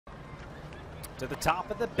To the top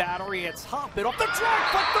of the battery, it's Hoffman off the drag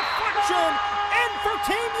foot deflection, in for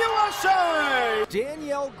Team USA!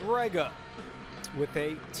 Danielle Grega with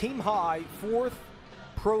a team-high 4th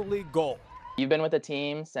Pro League goal. You've been with the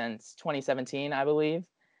team since 2017, I believe,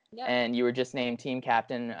 Yep. and you were just named team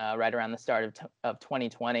captain right around the start of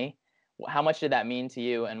 2020. How much did that mean to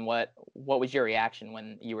you, and what was your reaction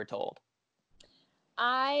when you were told?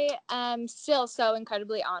 I am still so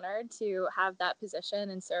incredibly honored to have that position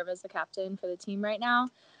and serve as the captain for the team right now.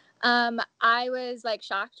 I was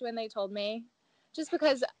shocked when they told me, just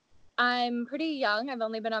because I'm pretty young. I've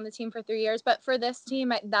only been on the team for 3 years, but for this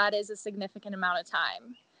team, that is a significant amount of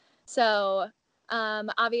time. So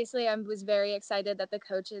obviously I was very excited that the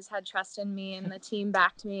coaches had trust in me and the team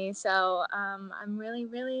backed me. So I'm really,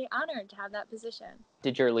 really honored to have that position.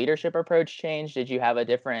 Did your leadership approach change? Did you have a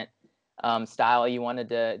different style you wanted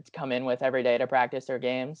to come in with every day to practice or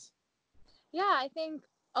games? Yeah, I think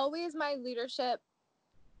always my leadership,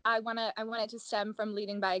 I want it to stem from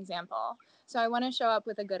leading by example. So I want to show up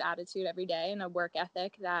with a good attitude every day and a work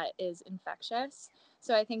ethic that is infectious.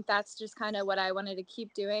 So I think that's just kind of what I wanted to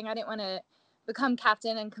keep doing. I didn't want to become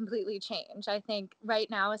captain and completely change. I think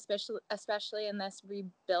right now, especially in this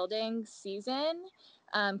rebuilding season,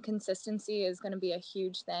 consistency is going to be a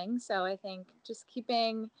huge thing. So I think just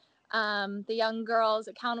keeping the young girls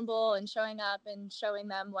accountable and showing up and showing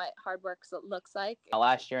them what hard work looks like.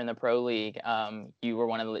 Last year in the Pro League, you were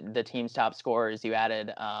one of the team's top scorers. You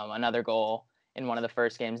added another goal in one of the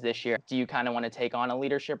first games this year. Do you kind of want to take on a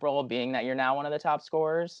leadership role, being that you're now one of the top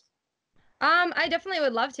scorers? I definitely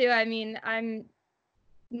would love to. I mean, I'm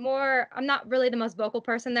not really the most vocal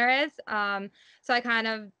person there is. So I kind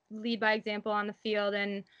of lead by example on the field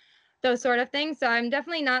and those sort of things. So I'm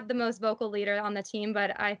definitely not the most vocal leader on the team,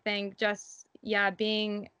 but I think just,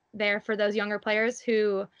 being there for those younger players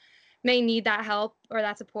who may need that help or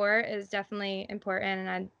that support is definitely important, and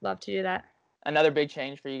I'd love to do that. Another big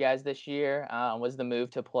change for you guys this year was the move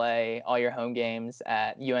to play all your home games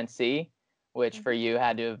at UNC, which for you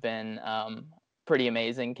had to have been pretty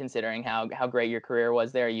amazing considering how great your career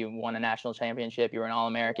was there. You won a national championship. You were an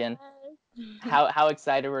All-American. Yes. How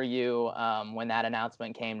excited were you when that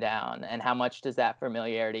announcement came down, and how much does that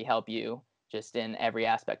familiarity help you just in every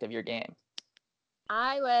aspect of your game?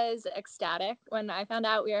 I was ecstatic when I found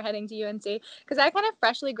out we were heading to UNC because I kind of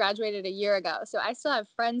freshly graduated a year ago. So I still have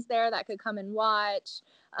friends there that could come and watch,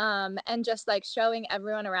 and just showing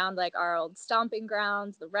everyone around our old stomping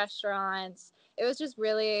grounds, the restaurants. It was just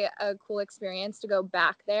really a cool experience to go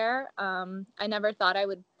back there. I never thought I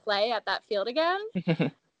would play at that field again.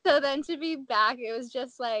 So then to be back, it was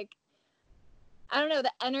just I don't know,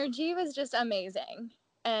 the energy was just amazing.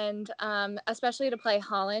 And especially to play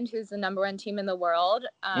Holland, who's the #1 team in the world,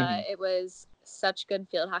 it was such good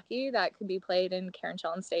field hockey that could be played in Karen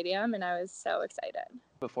Sheldon Stadium, and I was so excited.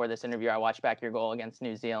 Before this interview, I watched back your goal against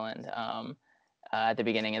New Zealand at the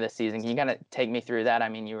beginning of the season. Can you kind of take me through that? I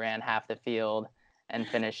mean, you ran half the field and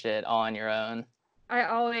finished it all on your own. I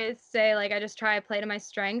always say, I just try to play to my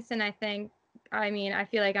strengths, and I feel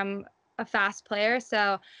like I'm a fast player,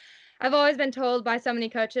 so I've always been told by so many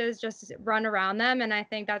coaches just run around them, and I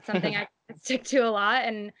think that's something I stick to a lot.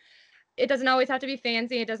 And it doesn't always have to be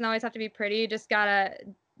fancy. It doesn't always have to be pretty. You just gotta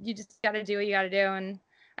do what you gotta do. And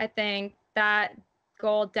I think that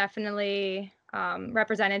goal definitely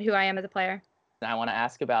represented who I am as a player. I want to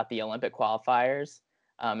ask about the Olympic qualifiers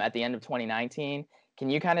at the end of 2019. Can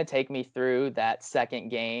you kind of take me through that second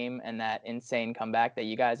game and that insane comeback that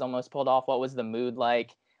you guys almost pulled off? What was the mood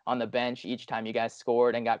like on the bench each time you guys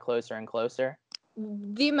scored and got closer and closer?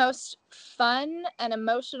 The most fun and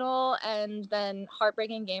emotional and then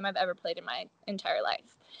heartbreaking game I've ever played in my entire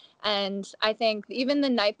life. And I think even the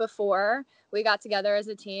night before we got together as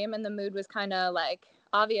a team and the mood was kind of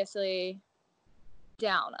obviously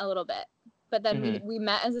down a little bit. But then we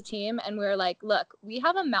met as a team and we were look, we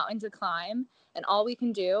have a mountain to climb and all we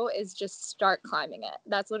can do is just start climbing it.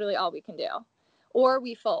 That's literally all we can do. Or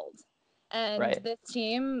we fold. And this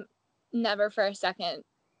team never for a second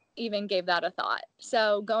even gave that a thought.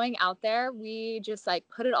 So going out there, we just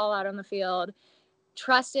put it all out on the field,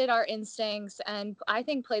 trusted our instincts, and I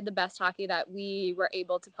think played the best hockey that we were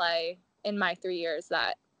able to play in my 3 years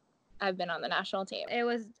that I've been on the national team. It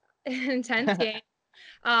was an intense game.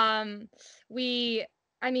 We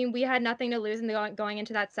had nothing to lose in going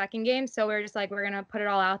into that second game. So we were just we're going to put it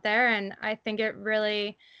all out there. And I think it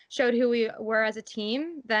really showed who we were as a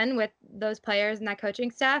team then with those players and that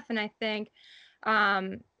coaching staff. And I think,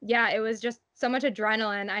 it was just so much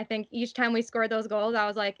adrenaline. I think each time we scored those goals, I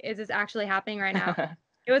was like, is this actually happening right now?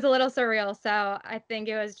 It was a little surreal. So I think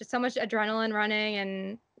it was just so much adrenaline running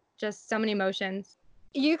and just so many emotions.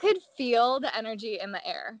 You could feel the energy in the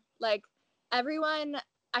air. Like everyone,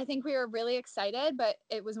 I think we were really excited, but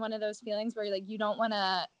it was one of those feelings where like you don't want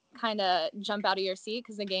to kind of jump out of your seat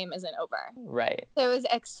because the game isn't over. Right. So it was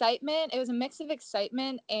excitement. It was a mix of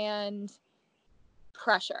excitement and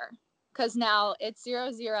pressure because now it's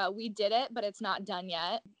 0-0. We did it, but it's not done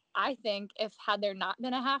yet. I think if had there not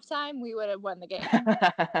been a halftime, we would have won the game.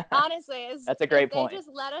 Honestly, that's a great point. They just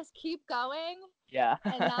let us keep going. Yeah.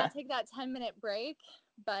 And not take that 10-minute break.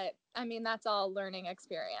 But I mean, that's all learning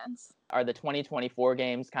experience. Are the 2024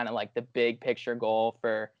 games kind of like the big picture goal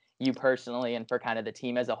for you personally and for kind of the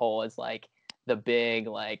team as a whole, is like the big,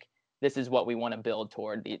 like, this is what we want to build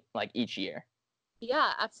toward each year?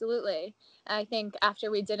 Yeah, absolutely. I think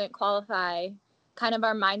after we didn't qualify, kind of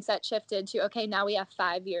our mindset shifted to, okay, now we have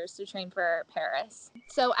 5 years to train for Paris.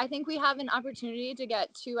 So I think we have an opportunity to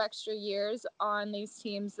get 2 extra years on these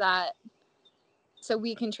teams so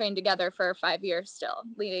we can train together for 5 years still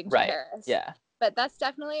leading to Paris. Yeah. But that's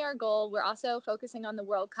definitely our goal. We're also focusing on the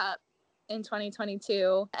World Cup in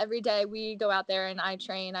 2022. Every day we go out there and I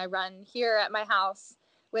run here at my house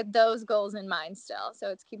with those goals in mind still. So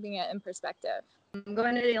it's keeping it in perspective.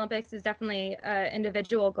 Going to the Olympics is definitely an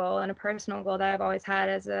individual goal and a personal goal that I've always had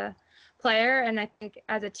as a player. And I think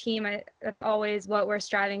as a team, that's always what we're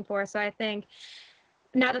striving for. So I think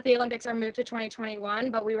now that the Olympics are moved to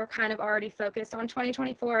 2021, but we were kind of already focused on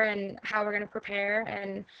 2024 and how we're going to prepare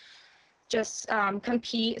and just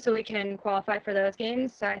compete so we can qualify for those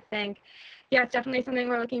games. So I think, yeah, it's definitely something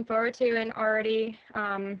we're looking forward to and already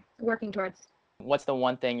working towards. What's the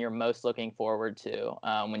one thing you're most looking forward to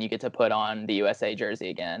when you get to put on the USA jersey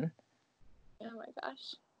again? Oh my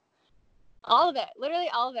gosh. All of it, literally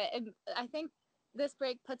all of it. I think this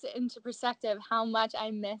break puts it into perspective how much I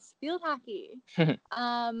miss field hockey.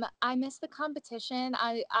 I miss the competition.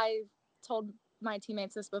 I told my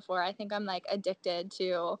teammates this before. I think I'm like addicted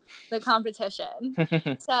to the competition.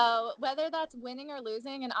 So whether that's winning or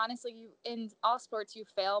losing, and honestly, in all sports you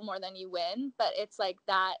fail more than you win, but it's like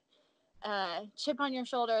that chip on your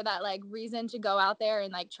shoulder, that like reason to go out there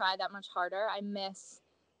and like try that much harder. I miss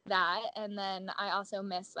that. And then I also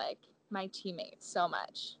miss like my teammates so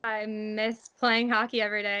much. I miss playing hockey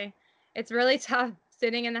every day. It's really tough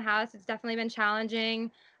sitting in the house. It's definitely been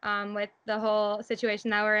challenging with the whole situation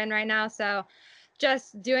that we're in right now. So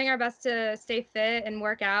just doing our best to stay fit and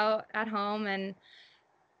work out at home and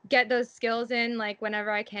get those skills in like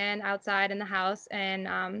whenever I can outside in the house.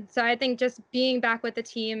 And so I think just being back with the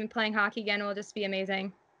team and playing hockey again will just be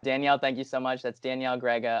amazing. Danielle, thank you so much. That's Danielle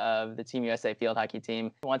Grega of the Team USA Field Hockey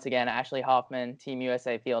team. Once again, Ashley Hoffman, Team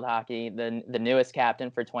USA Field Hockey, the newest captain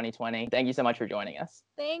for 2020. Thank you so much for joining us.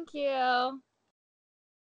 Thank you.